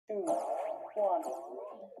2, 1.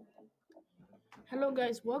 Hello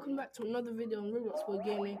guys, welcome back to another video on Roblox for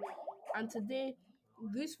gaming. And today,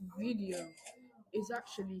 this video is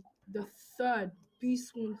actually the third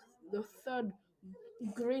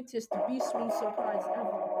greatest Beast Wing surprise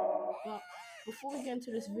ever. But before we get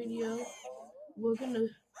into this video, we're gonna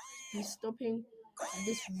be stopping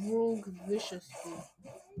this rogue vicious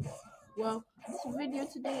bee. Well, this video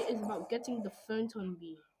today is about getting the Photon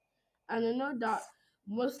Bee. And I know that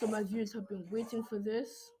most of my viewers have been waiting for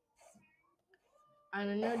this. And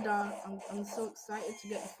I know that I'm so excited to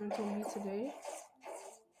get the Photon Bee today.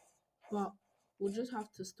 But we'll just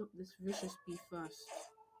have to stop this vicious bee first.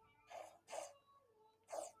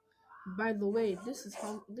 By the way, this is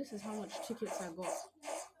how much tickets I got.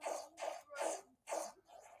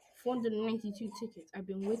 492 tickets. I've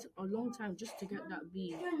been waiting a long time just to get that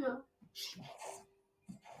bee.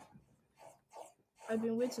 I've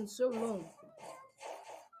been waiting so long.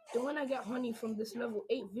 Then when I get honey from this level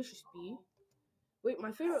 8 vicious bee, wait,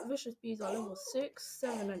 my favorite vicious bees are level 6,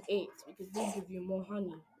 7, and 8 because they give you more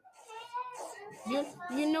honey.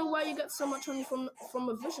 You know why you get so much honey from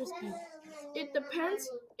a vicious bee? It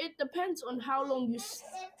depends on how long you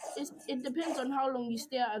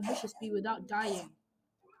stay at a vicious bee without dying.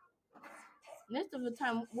 Most of the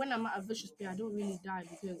time when I'm at a vicious bee, I don't really die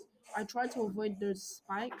because I try to avoid those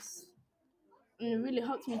spikes. And it really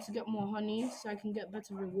helps me to get more honey so I can get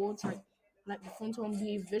better rewards like the Photon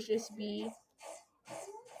Bee, vicious bee.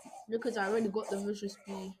 Because I already got the vicious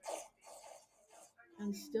bee.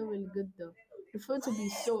 And it's still really good though. The Photon Bee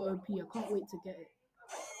is so OP, I can't wait to get it.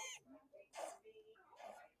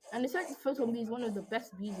 And it's like the Photon Bee is one of the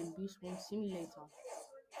best bees in Beast Wing Simulator.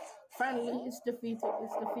 Finally, it's defeated.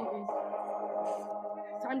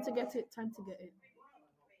 Time to get it.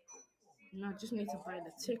 Now I just need to buy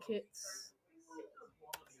the tickets.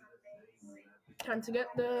 Time to get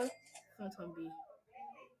the Photon Bee.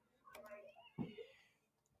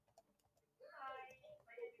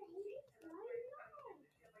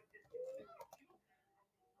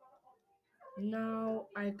 Now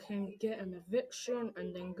I can get an eviction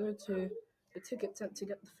and then go to the ticket tent to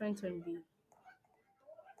get the Photon Bee.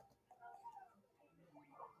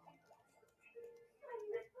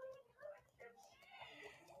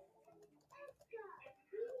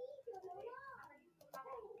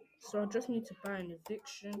 So I just need to buy an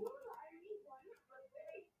eviction.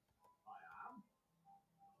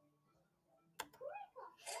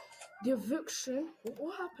 The eviction?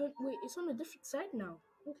 What happened? Wait, it's on a different side now.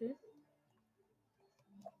 Okay.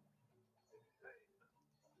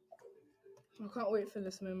 I can't wait for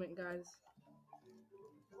this moment, guys.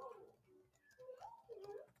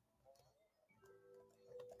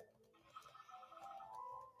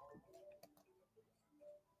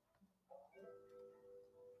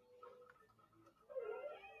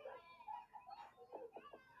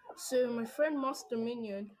 So my friend Master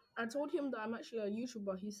Minion, I told him that I'm actually a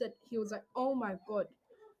YouTuber. He was like, "Oh my god,"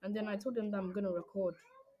 and then I told him that I'm gonna record.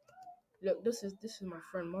 Look, this is my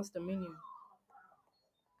friend Master Minion.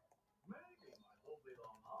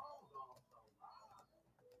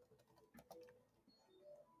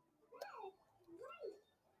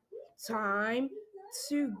 Time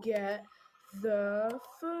to get the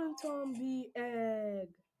Photon Bee egg.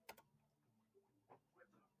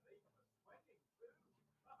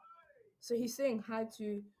 So he's saying hi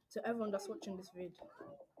to everyone that's watching this vid.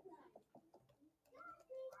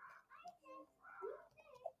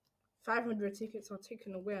 500 tickets are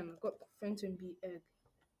taken away and I got the Photon Bee egg.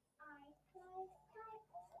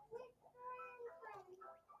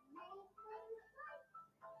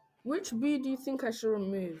 Which bee do you think I should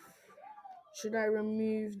remove? Should I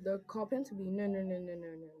remove the carpenter bee? No.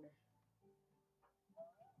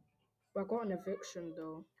 But I got an eviction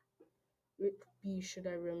though. Which bee should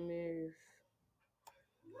I remove?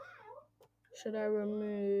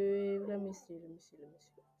 Let me see.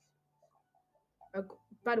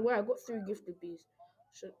 By the way, I got 3 gifted bees.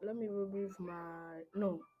 Let me remove my...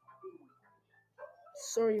 No.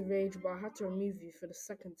 Sorry, Rage, but I had to remove you for the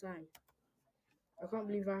second time. I can't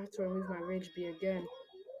believe I had to remove my Rage bee again.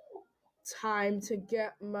 Time to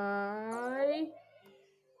get my...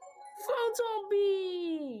 Photon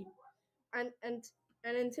Bee! An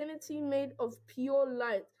entity made of pure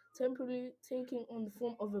light, temporarily taking on the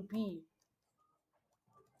form of a bee.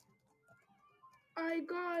 I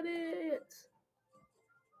got it!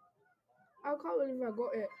 I can't believe I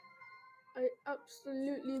got it. I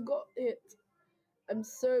absolutely got it. I'm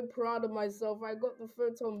so proud of myself. I got the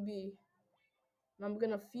Photon Bee. And I'm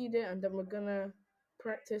gonna feed it and then we're gonna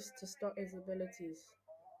practice to start its abilities.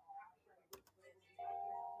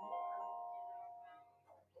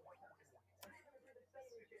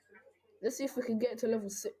 Let's see if we can get to level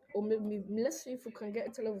 6, or maybe let's see if we can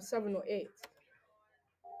get to level 7 or 8.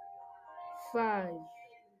 5,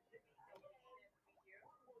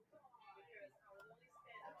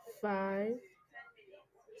 5,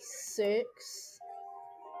 6,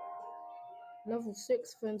 level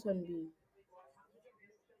 6 Photon Bee.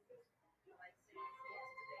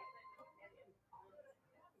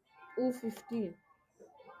 All 15.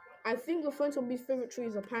 I think the Photon Bee's favorite tree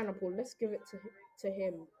is a pineapple. Let's give it to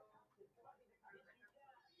him.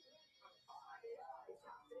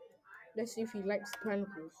 Let's see if he likes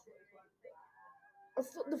pineapples. I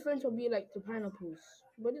thought the Photon Bee liked the pineapples,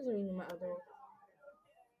 but it doesn't really matter though.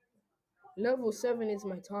 Level 7 is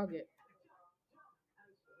my target.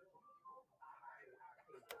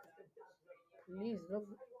 Please,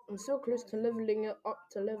 I'm so close to leveling it up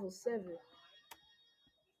to level 7.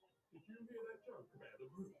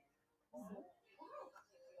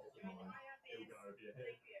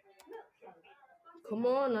 Come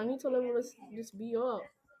on, I need to level this bee up.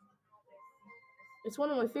 It's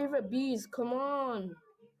one of my favorite bees. Come on.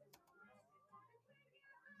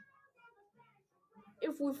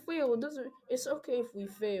 If we fail, it's okay if we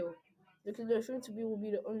fail. Because the Photon Bee will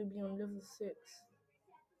be the only bee on level 6.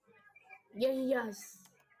 Yes.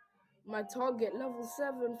 My target, level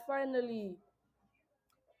 7, finally.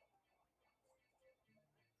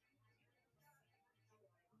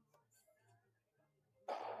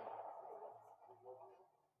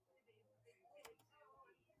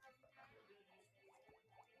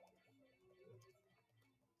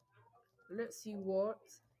 Let's see what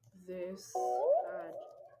this had.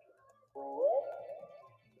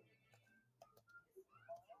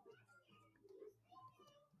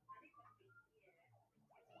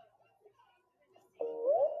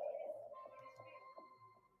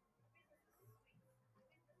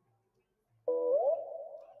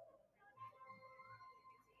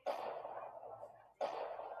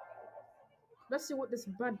 Let's see what this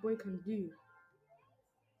bad boy can do.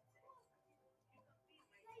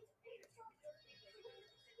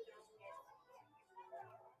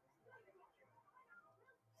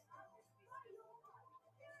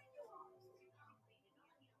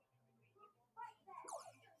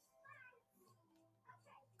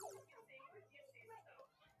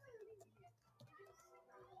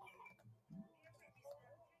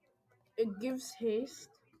 It gives haste.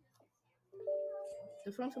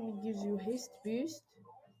 The front one gives you haste boost.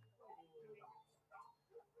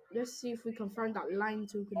 Let's see if we can find that line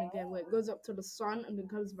token again where it goes up to the sun and then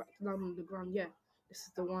comes back down on the ground. Yeah, this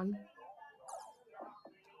is the one.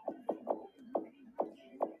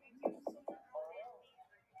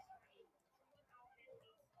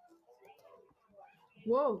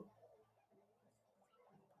 Whoa.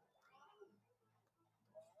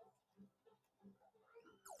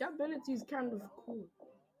 That ability is kind of cool.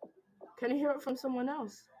 Can you hear it from someone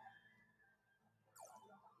else?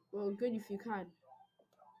 Well, good if you can.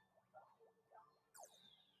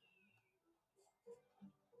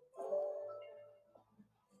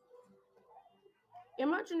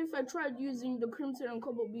 Imagine if I tried using the Crimson and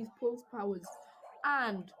Cobalt Bee's pulse powers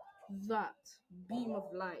and that beam of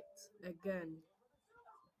light again.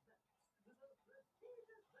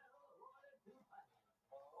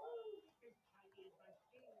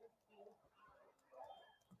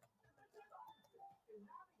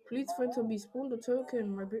 Please, Photon Bee, spawn the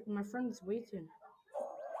token. My friend is waiting.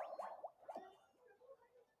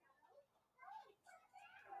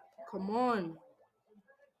 Come on.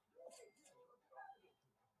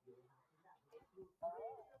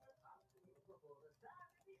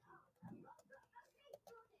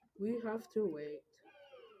 We have to wait.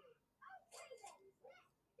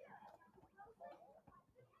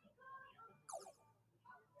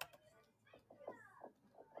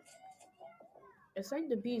 It's like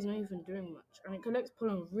the bee is not even doing much, and it collects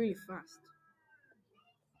pollen really fast.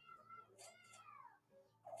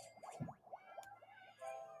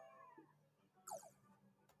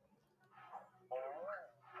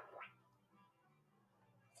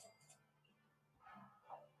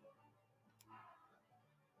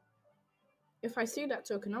 If I see that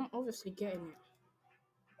token, I'm obviously getting it.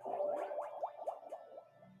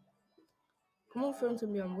 Come on,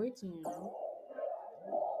 Photon Bee, I'm waiting, you know.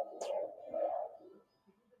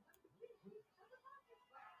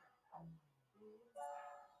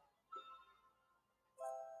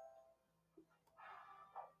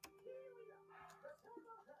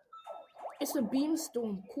 It's a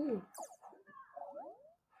beamstorm, cool.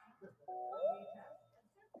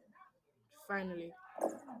 Finally.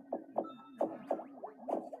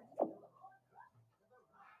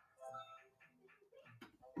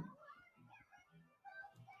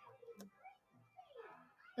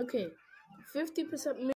 Okay, 50%